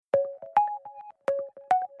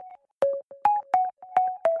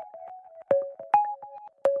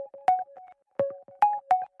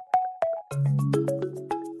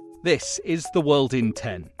This is The World in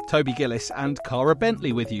 10. Toby Gillis and Cara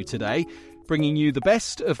Bentley with you today, bringing you the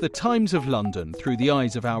best of the Times of London through the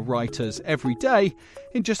eyes of our writers every day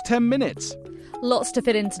in just 10 minutes. Lots to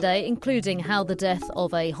fit in today, including how the death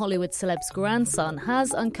of a Hollywood celeb's grandson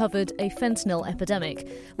has uncovered a fentanyl epidemic.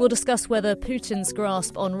 We'll discuss whether Putin's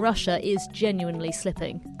grasp on Russia is genuinely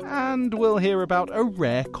slipping. And we'll hear about a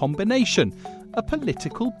rare combination, a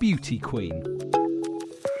political beauty queen.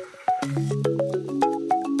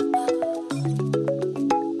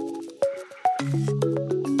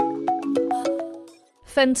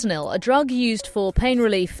 Fentanyl, a drug used for pain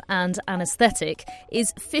relief and anaesthetic,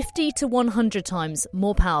 is 50 to 100 times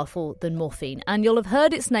more powerful than morphine, and you'll have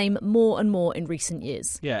heard its name more and more in recent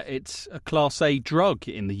years. Yeah, it's a Class A drug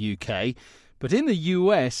in the UK, but in the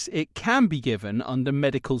US it can be given under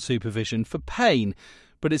medical supervision for pain,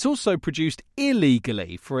 but it's also produced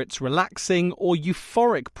illegally for its relaxing or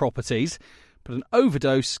euphoric properties, but an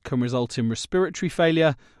overdose can result in respiratory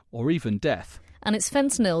failure or even death. And it's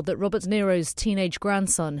fentanyl that Robert Niro's teenage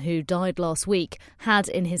grandson, who died last week, had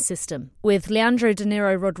in his system, with Leandro De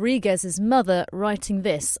Niro Rodriguez's mother writing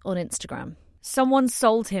this on Instagram. Someone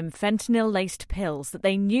sold him fentanyl-laced pills that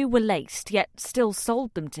they knew were laced, yet still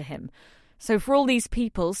sold them to him. So for all these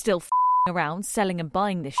people still around selling and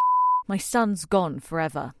buying this my son's gone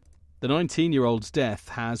forever. The 19-year-old's death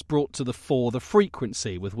has brought to the fore the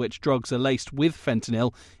frequency with which drugs are laced with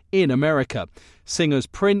fentanyl in America. Singers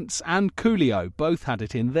Prince and Coolio both had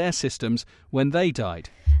it in their systems when they died.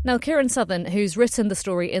 Now, Kieran Southern, who's written the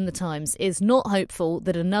story in The Times, is not hopeful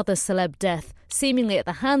that another celeb death, seemingly at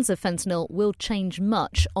the hands of fentanyl, will change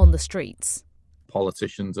much on the streets.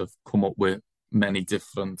 Politicians have come up with many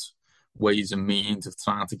different ways and means of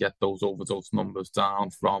trying to get those overdose numbers down,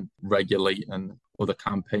 from regulating other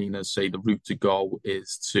campaigners say the route to go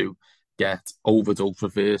is to get overdose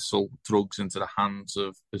reversal drugs into the hands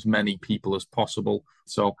of as many people as possible.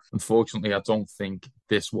 So unfortunately, I don't think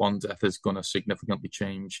this one death is going to significantly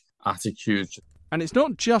change attitudes. And it's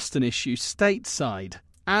not just an issue stateside.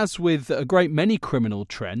 As with a great many criminal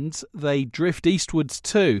trends, they drift eastwards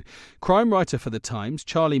too. Crime writer for The Times,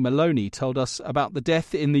 Charlie Maloney, told us about the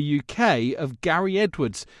death in the UK of Gary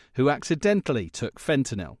Edwards, who accidentally took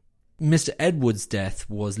fentanyl. Mr. Edwards' death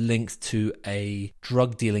was linked to a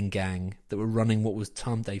drug-dealing gang that were running what was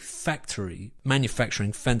termed a factory,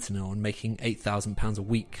 manufacturing fentanyl and making £8,000 a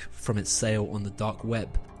week from its sale on the dark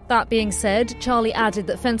web. That being said, Charlie added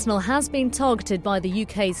that fentanyl has been targeted by the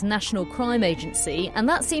UK's National Crime Agency, and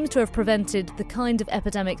that seems to have prevented the kind of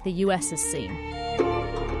epidemic the US has seen.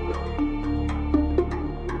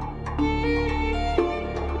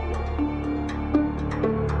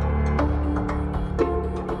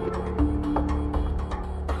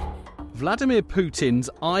 Vladimir Putin's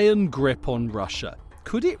iron grip on Russia.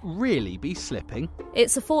 Could it really be slipping?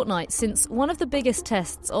 It's a fortnight since one of the biggest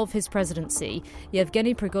tests of his presidency,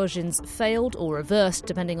 Yevgeny Prigozhin's failed or reversed,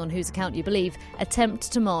 depending on whose account you believe,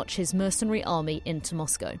 attempt to march his mercenary army into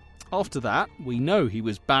Moscow. After that, we know he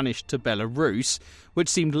was banished to Belarus, which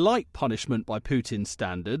seemed light punishment by Putin's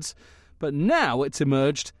standards. But now it's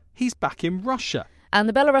emerged he's back in Russia. And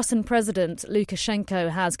the Belarusian president,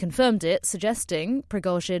 Lukashenko, has confirmed it, suggesting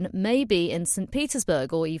Prigozhin may be in St.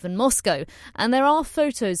 Petersburg or even Moscow. And there are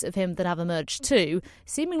photos of him that have emerged too,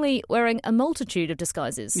 seemingly wearing a multitude of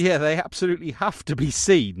disguises. Yeah, they absolutely have to be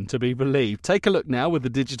seen to be believed. Take a look now with the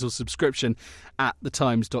digital subscription at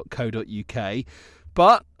thetimes.co.uk.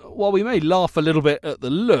 But while we may laugh a little bit at the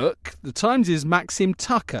look, the Times' Maxim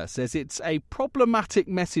Tucker says it's a problematic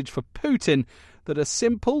message for Putin that a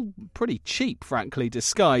simple, pretty cheap, frankly,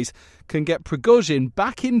 disguise can get Prigozhin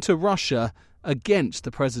back into Russia against the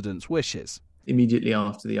president's wishes. Immediately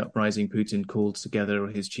after the uprising, Putin called together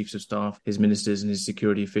his chiefs of staff, his ministers and his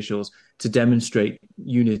security officials to demonstrate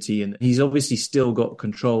unity. And he's obviously still got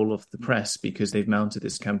control of the press because they've mounted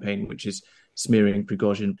this campaign, which is smearing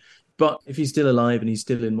Prigozhin. But if he's still alive and he's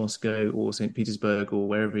still in Moscow or St. Petersburg or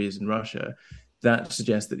wherever he is in Russia, that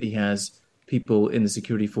suggests that he has people in the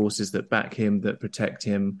security forces that back him, that protect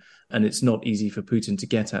him, and it's not easy for Putin to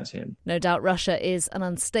get at him. No doubt Russia is an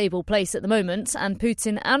unstable place at the moment, and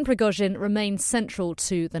Putin and Prigozhin remain central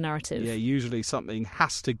to the narrative. Yeah, usually something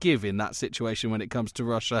has to give in that situation when it comes to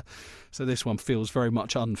Russia, so this one feels very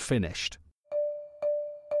much unfinished.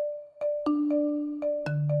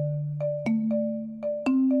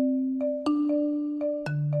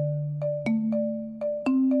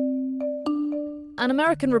 An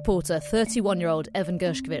American reporter, 31-year-old Evan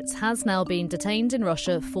Gershkovich, has now been detained in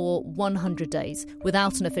Russia for 100 days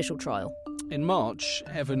without an official trial. In March,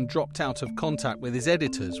 Evan dropped out of contact with his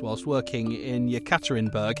editors whilst working in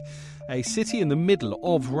Yekaterinburg, a city in the middle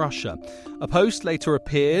of Russia. A post later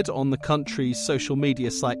appeared on the country's social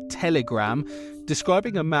media site Telegram,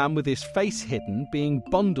 describing a man with his face hidden being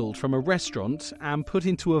bundled from a restaurant and put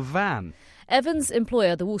into a van. Evan's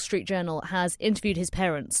employer, the Wall Street Journal, has interviewed his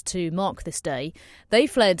parents to mark this day. They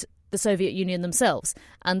fled the Soviet Union themselves,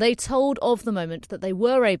 and they told of the moment that they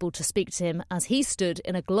were able to speak to him as he stood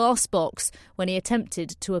in a glass box when he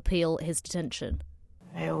attempted to appeal his detention.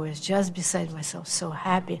 I was just beside myself, so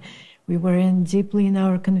happy. We were deeply in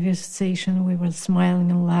our conversation. We were smiling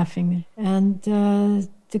and laughing. And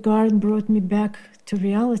the guard brought me back to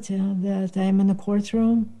reality that I'm in a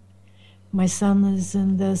courtroom. My son is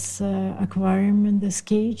in this aquarium, in this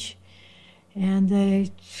cage. And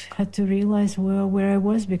I had to realize where I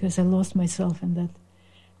was because I lost myself in that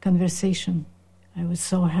conversation. I was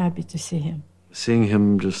so happy to see him. Seeing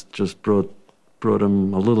him just brought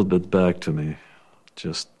him a little bit back to me.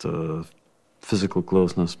 Just physical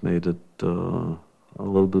closeness made it a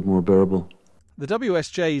little bit more bearable. The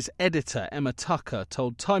WSJ's editor, Emma Tucker,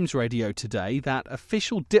 told Times Radio today that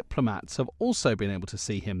official diplomats have also been able to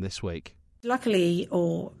see him this week. Luckily,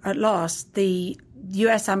 or at last, the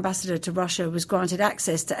US ambassador to Russia was granted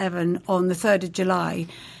access to Evan on the 3rd of July.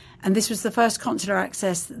 And this was the first consular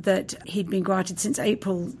access that he'd been granted since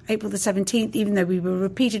April the 17th, even though we were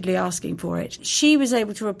repeatedly asking for it. She was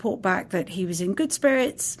able to report back that he was in good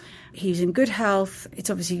spirits, he was in good health. It's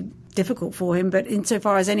obviously difficult for him, but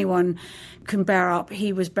insofar as anyone can bear up,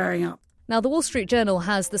 he was bearing up. Now, the Wall Street Journal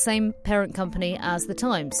has the same parent company as the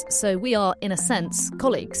Times, so we are, in a sense,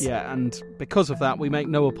 colleagues. Yeah, and because of that, we make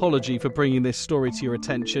no apology for bringing this story to your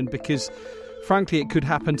attention because, frankly, it could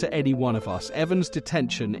happen to any one of us. Evan's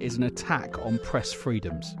detention is an attack on press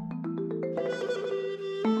freedoms.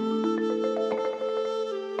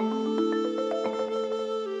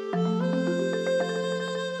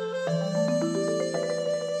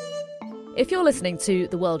 If you're listening to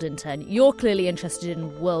The World in 10, you're clearly interested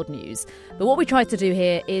in world news. But what we try to do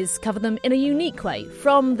here is cover them in a unique way,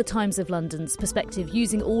 from the Times of London's perspective,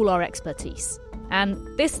 using all our expertise. And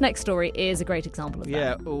this next story is a great example of that.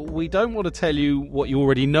 Yeah, we don't want to tell you what you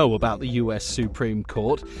already know about the US Supreme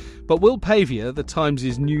Court, but Will Pavia, the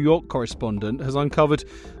Times' New York correspondent, has uncovered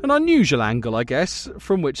an unusual angle, I guess,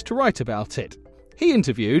 from which to write about it. He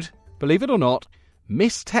interviewed, believe it or not,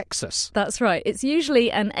 Miss Texas. That's right. It's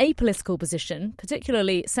usually an apolitical position,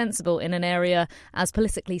 particularly sensible in an area as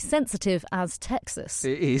politically sensitive as Texas.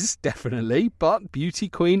 It is, definitely, but beauty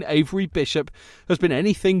queen Avery Bishop has been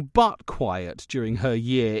anything but quiet during her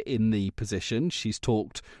year in the position. She's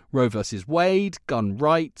talked Roe versus Wade, gun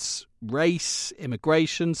rights, race,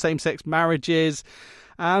 immigration, same-sex marriages,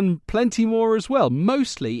 and plenty more as well,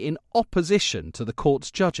 mostly in opposition to the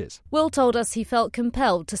court's judges. Will told us he felt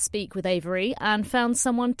compelled to speak with Avery and found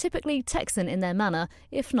someone typically Texan in their manner,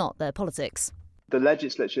 if not their politics. The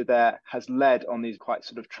legislature there has led on these quite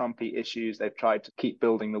sort of Trumpy issues. They've tried to keep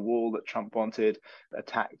building the wall that Trump wanted,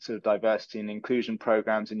 attack sort of diversity and inclusion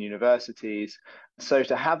programs in universities. So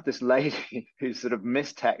to have this lady who's sort of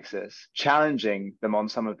Miss Texas challenging them on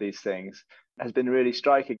some of these things has been really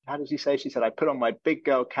striking. How does she say? She said, I put on my big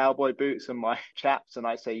girl cowboy boots and my chaps and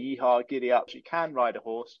I say, yeehaw, giddy up. She can ride a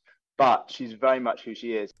horse, but she's very much who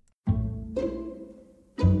she is.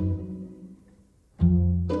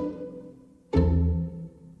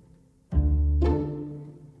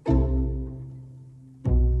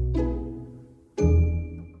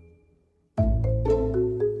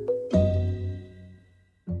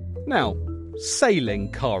 Now,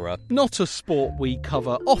 sailing, Cara. Not a sport we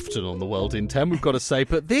cover often on The World in 10, we've got to say,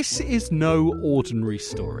 but this is no ordinary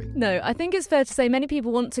story. No, I think it's fair to say many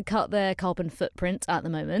people want to cut their carbon footprint at the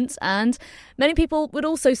moment, and many people would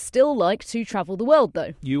also still like to travel the world,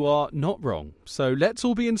 though. You are not wrong. So let's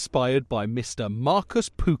all be inspired by Mr. Markus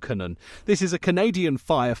Pukkanen. This is a Canadian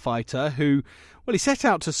firefighter who, well, he set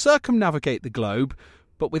out to circumnavigate the globe,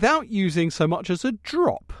 but without using so much as a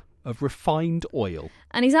drop of refined oil.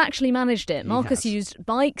 And he's actually managed it. Marcus used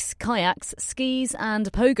bikes, kayaks, skis and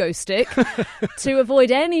a pogo stick to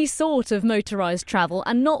avoid any sort of motorised travel,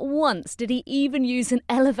 and not once did he even use an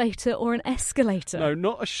elevator or an escalator. No,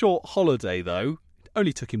 not a short holiday though.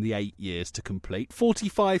 Only took him the 8 years to complete.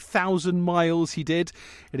 45,000 miles he did.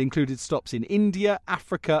 It included stops in India,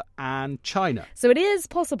 Africa and China. So it is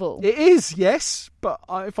possible. It is, yes. But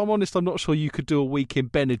if I'm honest, I'm not sure you could do a week in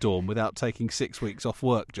Benidorm without taking 6 weeks off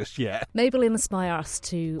work just yet. Maybe it'll inspire us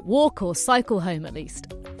to walk or cycle home at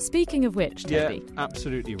least. Speaking of which, Toby. Yeah,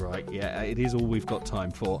 absolutely right. Yeah, it is all we've got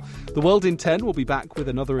time for. The World in 10 will be back with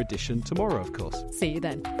another edition tomorrow, of course. See you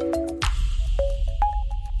then.